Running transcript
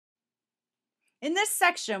In this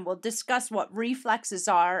section, we'll discuss what reflexes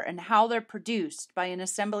are and how they're produced by an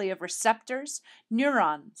assembly of receptors,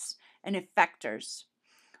 neurons, and effectors.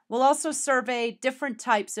 We'll also survey different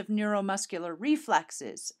types of neuromuscular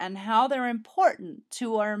reflexes and how they're important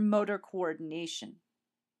to our motor coordination.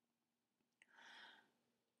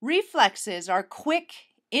 Reflexes are quick,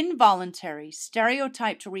 involuntary,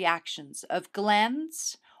 stereotyped reactions of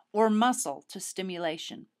glands or muscle to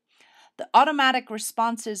stimulation. The automatic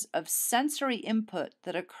responses of sensory input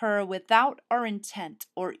that occur without our intent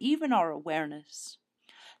or even our awareness.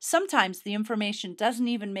 Sometimes the information doesn't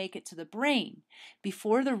even make it to the brain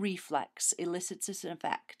before the reflex elicits its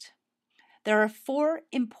effect. There are 4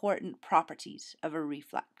 important properties of a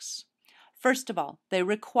reflex. First of all, they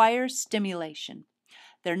require stimulation.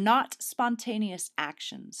 They're not spontaneous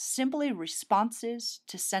actions, simply responses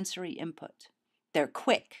to sensory input. They're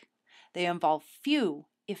quick. They involve few,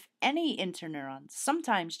 if any, interneurons,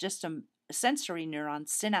 sometimes just a sensory neuron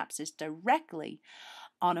synapses directly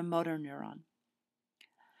on a motor neuron.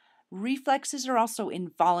 Reflexes are also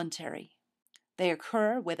involuntary. They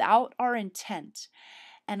occur without our intent,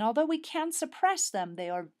 and although we can suppress them, they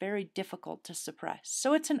are very difficult to suppress.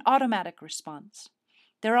 So it's an automatic response.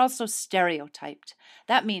 They're also stereotyped.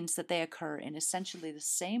 That means that they occur in essentially the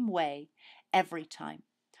same way every time.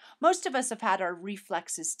 Most of us have had our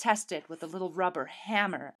reflexes tested with a little rubber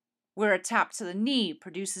hammer, where a tap to the knee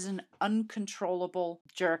produces an uncontrollable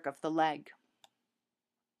jerk of the leg.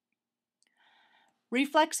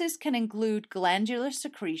 Reflexes can include glandular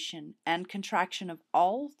secretion and contraction of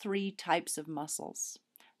all 3 types of muscles.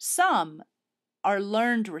 Some are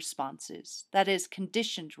learned responses, that is,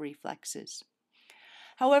 conditioned reflexes.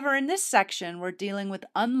 However, in this section, we're dealing with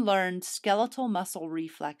unlearned skeletal muscle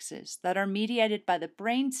reflexes that are mediated by the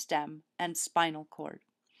brainstem and spinal cord.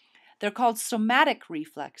 They're called somatic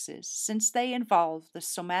reflexes since they involve the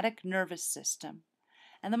somatic nervous system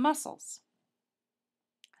and the muscles.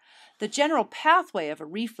 The general pathway of a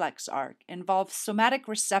reflex arc involves somatic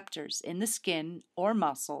receptors in the skin or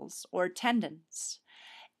muscles or tendons.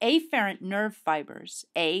 Afferent nerve fibers,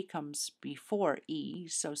 A comes before E,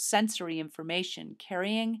 so sensory information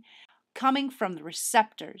coming from the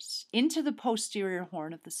receptors into the posterior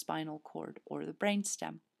horn of the spinal cord or the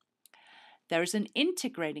brainstem. There's an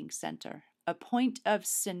integrating center, a point of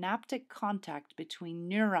synaptic contact between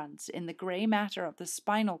neurons in the gray matter of the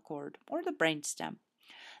spinal cord or the brainstem.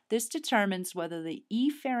 This determines whether the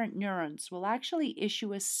efferent neurons will actually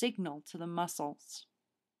issue a signal to the muscles.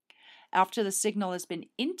 After the signal has been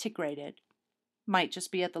integrated, might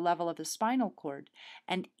just be at the level of the spinal cord,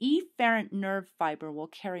 an efferent nerve fiber will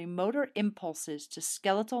carry motor impulses to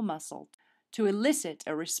skeletal muscle to elicit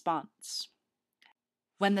a response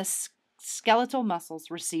when the skeletal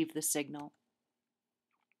muscles receive the signal.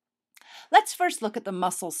 Let's first look at the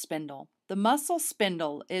muscle spindle. The muscle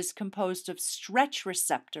spindle is composed of stretch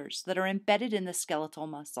receptors that are embedded in the skeletal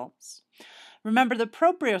muscles. Remember, the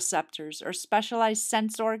proprioceptors are specialized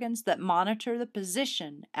sense organs that monitor the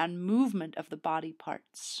position and movement of the body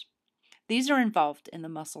parts. These are involved in the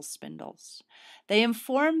muscle spindles. They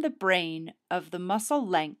inform the brain of the muscle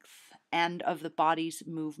length and of the body's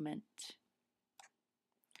movement.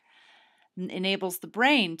 It enables the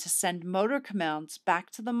brain to send motor commands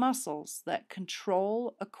back to the muscles that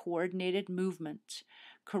control a coordinated movement,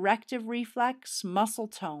 corrective reflex, muscle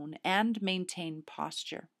tone, and maintain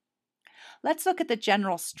posture. Let's look at the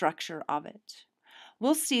general structure of it.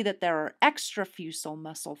 We'll see that there are extrafusal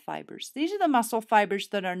muscle fibers. These are the muscle fibers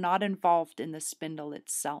that are not involved in the spindle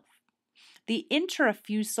itself. The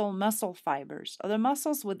intrafusal muscle fibers are the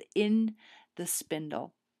muscles within the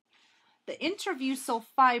spindle. The intravusal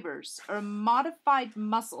fibers are modified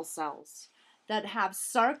muscle cells that have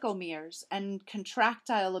sarcomeres and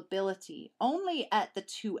contractile ability only at the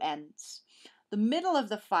 2 ends. The middle of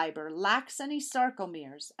the fiber lacks any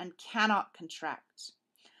sarcomeres and cannot contract.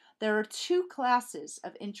 There are 2 classes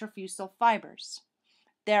of intrafusal fibers.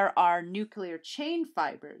 There are nuclear chain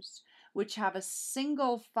fibers, which have a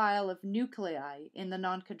single file of nuclei in the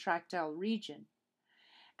non-contractile region.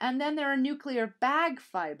 And then there are nuclear bag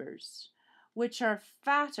fibers, which are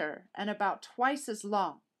fatter and about twice as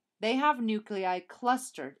long. They have nuclei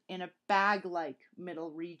clustered in a bag-like middle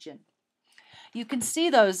region. You can see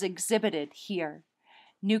those exhibited here.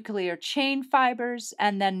 Nuclear chain fibers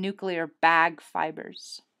and then nuclear bag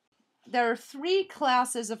fibers. There are 3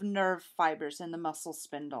 classes of nerve fibers in the muscle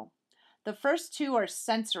spindle. The first 2 are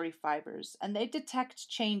sensory fibers, and they detect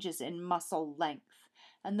changes in muscle length.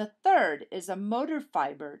 And the third is a motor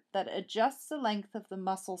fiber that adjusts the length of the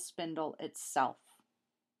muscle spindle itself.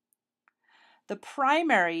 The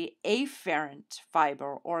primary afferent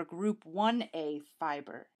fiber, or group 1A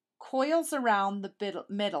fiber, coils around the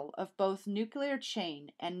middle of both nuclear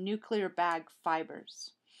chain and nuclear bag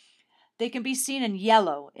fibers. They can be seen in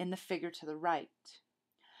yellow in the figure to the right.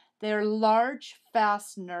 They are large,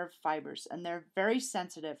 fast nerve fibers, and they're very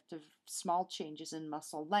sensitive to small changes in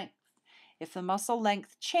muscle length. If the muscle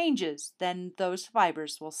length changes, then those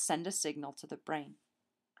fibers will send a signal to the brain.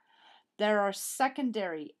 There are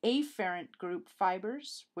secondary afferent group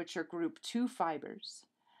fibers, which are group 2 fibers,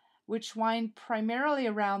 which wind primarily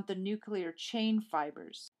around the nuclear chain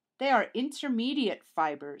fibers. They are intermediate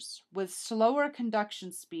fibers with slower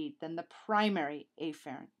conduction speed than the primary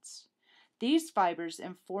afferents. These fibers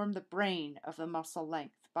inform the brain of the muscle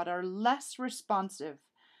length, but are less responsive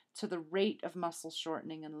to the rate of muscle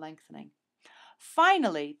shortening and lengthening.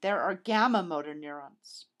 Finally, there are gamma motor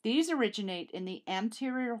neurons. These originate in the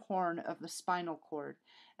anterior horn of the spinal cord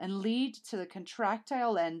and lead to the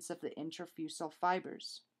contractile ends of the intrafusal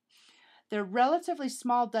fibers. They're relatively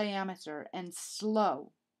small diameter and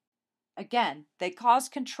slow. Again, they cause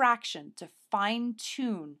contraction to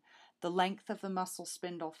fine-tune the length of the muscle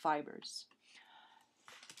spindle fibers.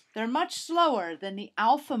 They're much slower than the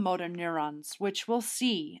alpha motor neurons, which we'll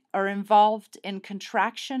see are involved in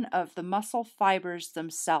contraction of the muscle fibers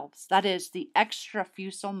themselves, that is, the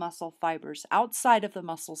extrafusal muscle fibers outside of the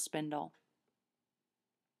muscle spindle.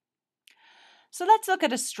 So let's look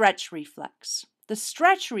at a stretch reflex. The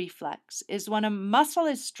stretch reflex is when a muscle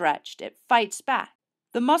is stretched, it fights back.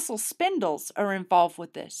 The muscle spindles are involved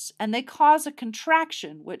with this, and they cause a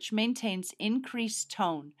contraction which maintains increased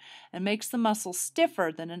tone and makes the muscle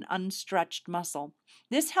stiffer than an unstretched muscle.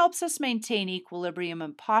 This helps us maintain equilibrium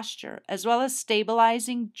and posture, as well as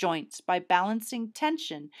stabilizing joints by balancing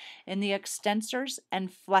tension in the extensors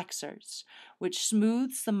and flexors, which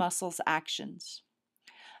smooths the muscle's actions.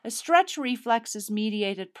 A stretch reflex is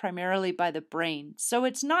mediated primarily by the brain, so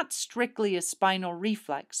it's not strictly a spinal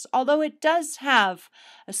reflex, although it does have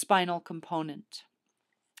a spinal component.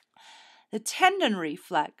 The tendon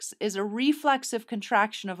reflex is a reflexive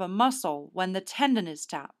contraction of a muscle when the tendon is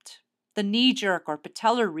tapped. The knee-jerk or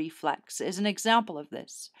patellar reflex is an example of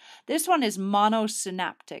this. This one is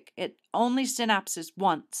monosynaptic. It only synapses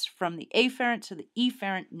once from the afferent to the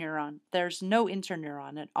efferent neuron. There's no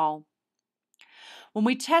interneuron at all. When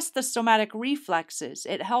we test the somatic reflexes,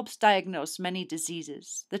 it helps diagnose many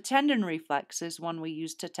diseases. The tendon reflex is one we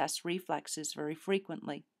use to test reflexes very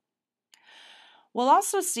frequently. We'll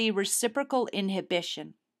also see reciprocal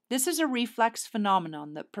inhibition. This is a reflex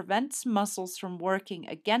phenomenon that prevents muscles from working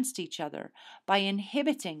against each other by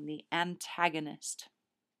inhibiting the antagonist.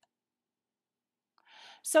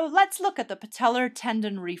 So let's look at the patellar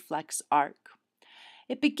tendon reflex arc.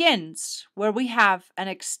 It begins where we have an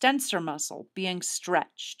extensor muscle being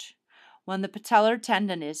stretched. When the patellar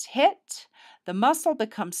tendon is hit, the muscle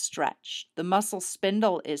becomes stretched. The muscle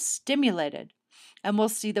spindle is stimulated, and we'll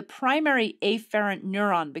see the primary afferent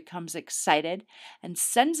neuron becomes excited and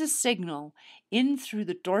sends a signal in through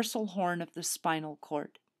the dorsal horn of the spinal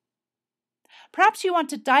cord. Perhaps you want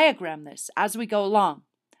to diagram this as we go along.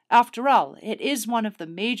 After all, it is one of the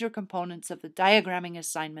major components of the diagramming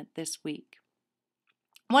assignment this week.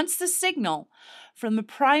 Once the signal from the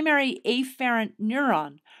primary afferent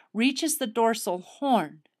neuron reaches the dorsal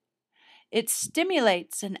horn, it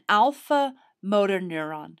stimulates an alpha motor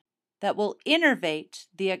neuron that will innervate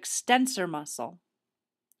the extensor muscle.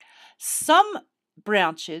 Some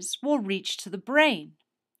branches will reach to the brain,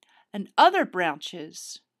 and other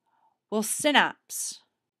branches will synapse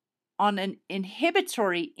on an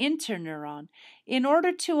inhibitory interneuron in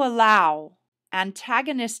order to allow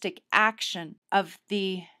antagonistic action of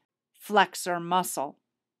the flexor muscle.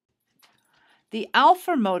 The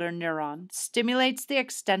alpha motor neuron stimulates the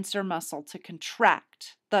extensor muscle to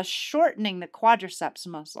contract, thus shortening the quadriceps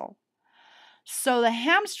muscle. So the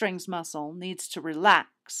hamstrings muscle needs to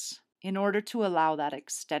relax in order to allow that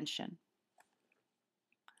extension.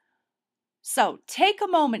 So take a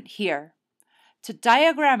moment here to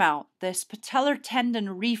diagram out this patellar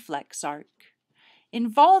tendon reflex arc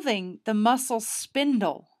involving the muscle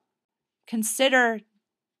spindle. Consider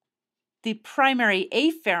the primary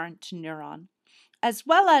afferent neuron, as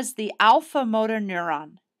well as the alpha motor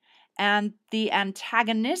neuron and the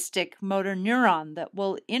antagonistic motor neuron that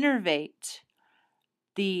will innervate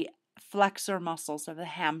the flexor muscles of the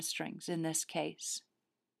hamstrings in this case.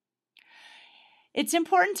 It's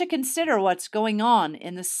important to consider what's going on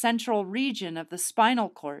in the central region of the spinal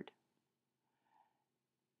cord.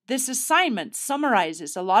 This assignment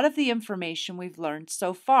summarizes a lot of the information we've learned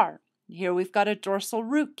so far. Here we've got a dorsal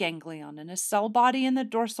root ganglion and a cell body in the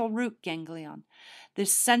dorsal root ganglion.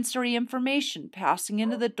 This sensory information passing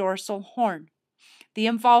into the dorsal horn. The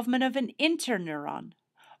involvement of an interneuron,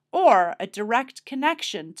 or a direct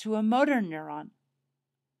connection to a motor neuron.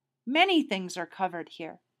 Many things are covered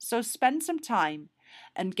here, so spend some time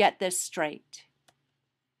and get this straight.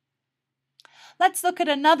 Let's look at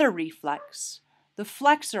another reflex, the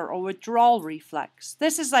flexor or withdrawal reflex.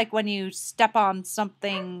 This is like when you step on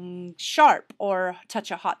something sharp or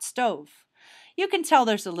touch a hot stove. You can tell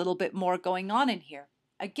there's a little bit more going on in here.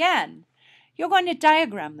 Again, you're going to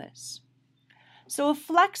diagram this. So a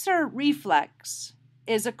flexor reflex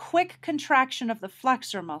is a quick contraction of the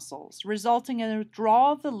flexor muscles, resulting in a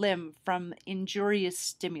withdrawal of the limb from injurious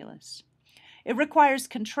stimulus. It requires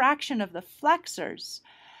contraction of the flexors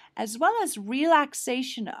as well as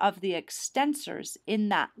relaxation of the extensors in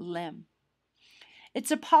that limb.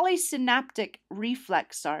 It's a polysynaptic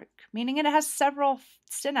reflex arc, meaning it has several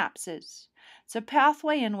synapses. It's a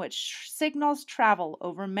pathway in which signals travel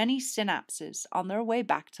over many synapses on their way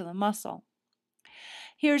back to the muscle.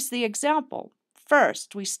 Here's the example.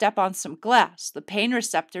 First, we step on some glass. The pain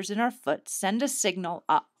receptors in our foot send a signal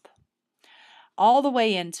up, all the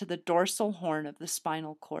way into the dorsal horn of the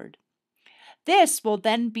spinal cord. This will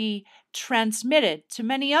then be transmitted to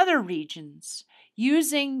many other regions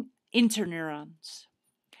using interneurons.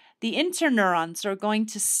 The interneurons are going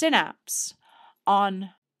to synapse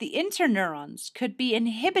on the interneurons could be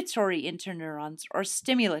inhibitory interneurons or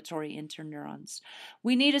stimulatory interneurons.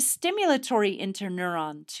 We need a stimulatory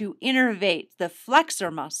interneuron to innervate the flexor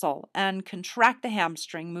muscle and contract the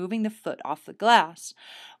hamstring, moving the foot off the glass.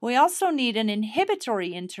 We also need an inhibitory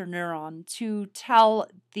interneuron to tell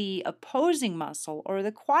the opposing muscle or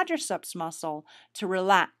the quadriceps muscle to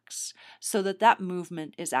relax so that that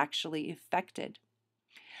movement is actually effected.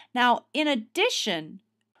 Now, in addition,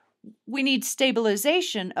 we need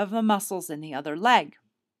stabilization of the muscles in the other leg.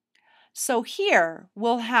 So here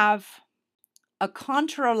we'll have a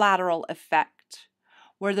contralateral effect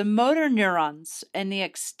where the motor neurons in the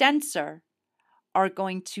extensor are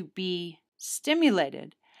going to be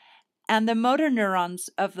stimulated and the motor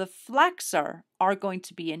neurons of the flexor are going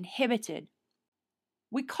to be inhibited.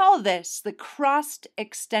 We call this the crossed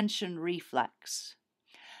extension reflex.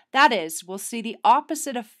 That is, we'll see the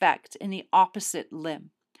opposite effect in the opposite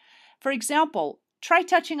limb. For example, try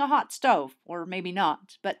touching a hot stove, or maybe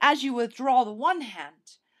not, but as you withdraw the one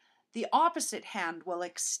hand, the opposite hand will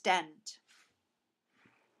extend.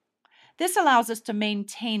 This allows us to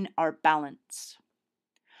maintain our balance.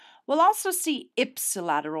 We'll also see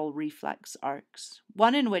ipsilateral reflex arcs,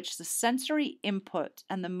 one in which the sensory input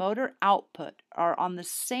and the motor output are on the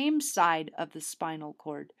same side of the spinal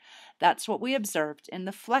cord. That's what we observed in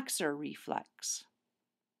the flexor reflex.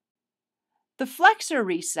 The flexor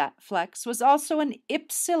reflex was also an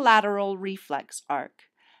ipsilateral reflex arc.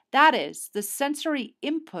 That is, the sensory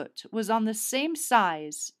input was on the same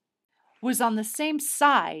side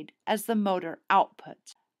as the motor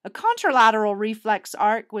output. A contralateral reflex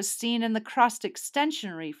arc was seen in the crossed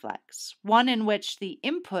extension reflex, one in which the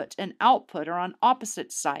input and output are on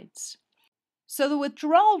opposite sides. So the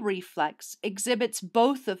withdrawal reflex exhibits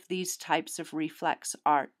both of these types of reflex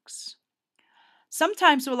arcs.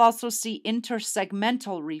 Sometimes we'll also see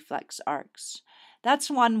intersegmental reflex arcs. That's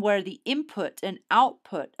one where the input and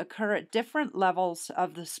output occur at different levels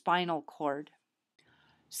of the spinal cord.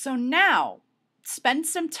 So now, spend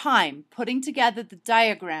some time putting together the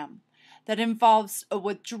diagram that involves a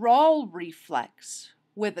withdrawal reflex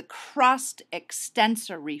with a crossed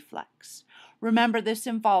extensor reflex. Remember, this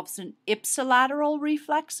involves an ipsilateral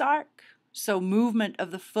reflex arc, so movement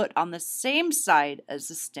of the foot on the same side as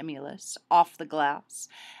the stimulus off the glass,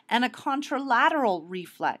 and a contralateral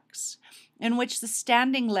reflex in which the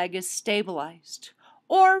standing leg is stabilized,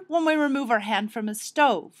 or when we remove our hand from a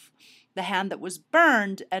stove. The hand that was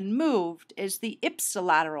burned and moved is the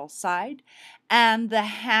ipsilateral side, and the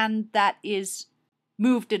hand that is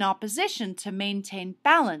moved in opposition to maintain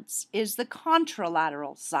balance is the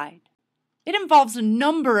contralateral side. It involves a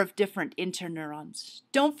number of different interneurons.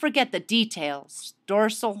 Don't forget the details: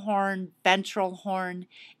 dorsal horn, ventral horn,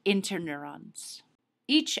 interneurons.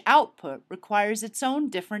 Each output requires its own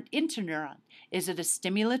different interneuron. Is it a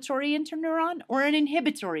stimulatory interneuron or an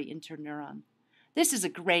inhibitory interneuron? This is a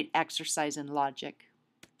great exercise in logic.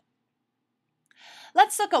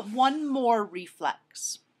 Let's look at one more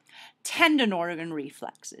reflex: tendon organ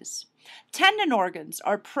reflexes. Tendon organs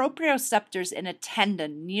are proprioceptors in a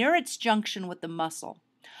tendon near its junction with the muscle.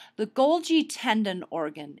 The Golgi tendon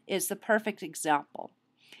organ is the perfect example.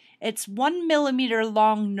 Its 1 millimeter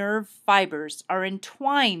long nerve fibers are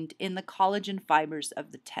entwined in the collagen fibers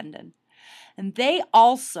of the tendon. And they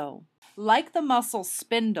also, like the muscle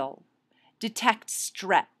spindle, detect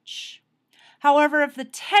stretch. However, if the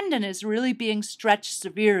tendon is really being stretched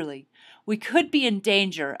severely, we could be in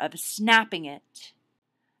danger of snapping it.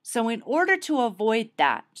 So in order to avoid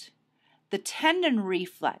that, the tendon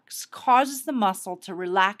reflex causes the muscle to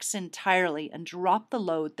relax entirely and drop the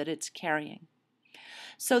load that it's carrying.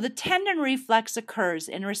 So the tendon reflex occurs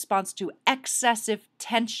in response to excessive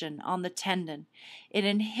tension on the tendon. It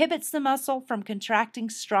inhibits the muscle from contracting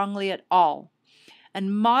strongly at all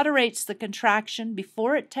and moderates the contraction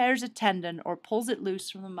before it tears a tendon or pulls it loose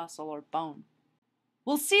from the muscle or bone.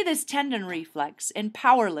 We'll see this tendon reflex in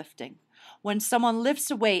powerlifting, when someone lifts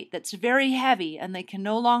a weight that's very heavy and they can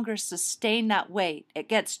no longer sustain that weight. It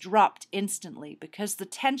gets dropped instantly because the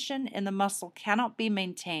tension in the muscle cannot be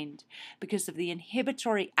maintained because of the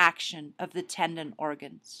inhibitory action of the tendon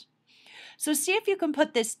organs. So see if you can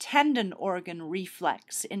put this tendon organ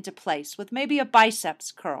reflex into place with maybe a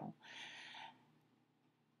biceps curl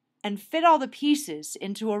and fit all the pieces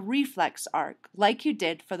into a reflex arc like you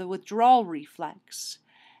did for the withdrawal reflex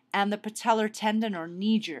and the patellar tendon or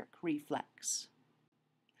knee-jerk reflex.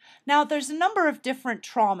 Now, there's a number of different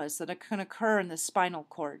traumas that can occur in the spinal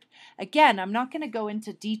cord. Again, I'm not going to go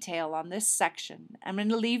into detail on this section. I'm going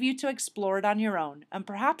to leave you to explore it on your own, and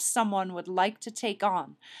perhaps someone would like to take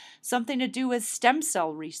on something to do with stem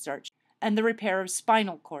cell research and the repair of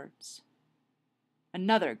spinal cords.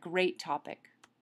 Another great topic.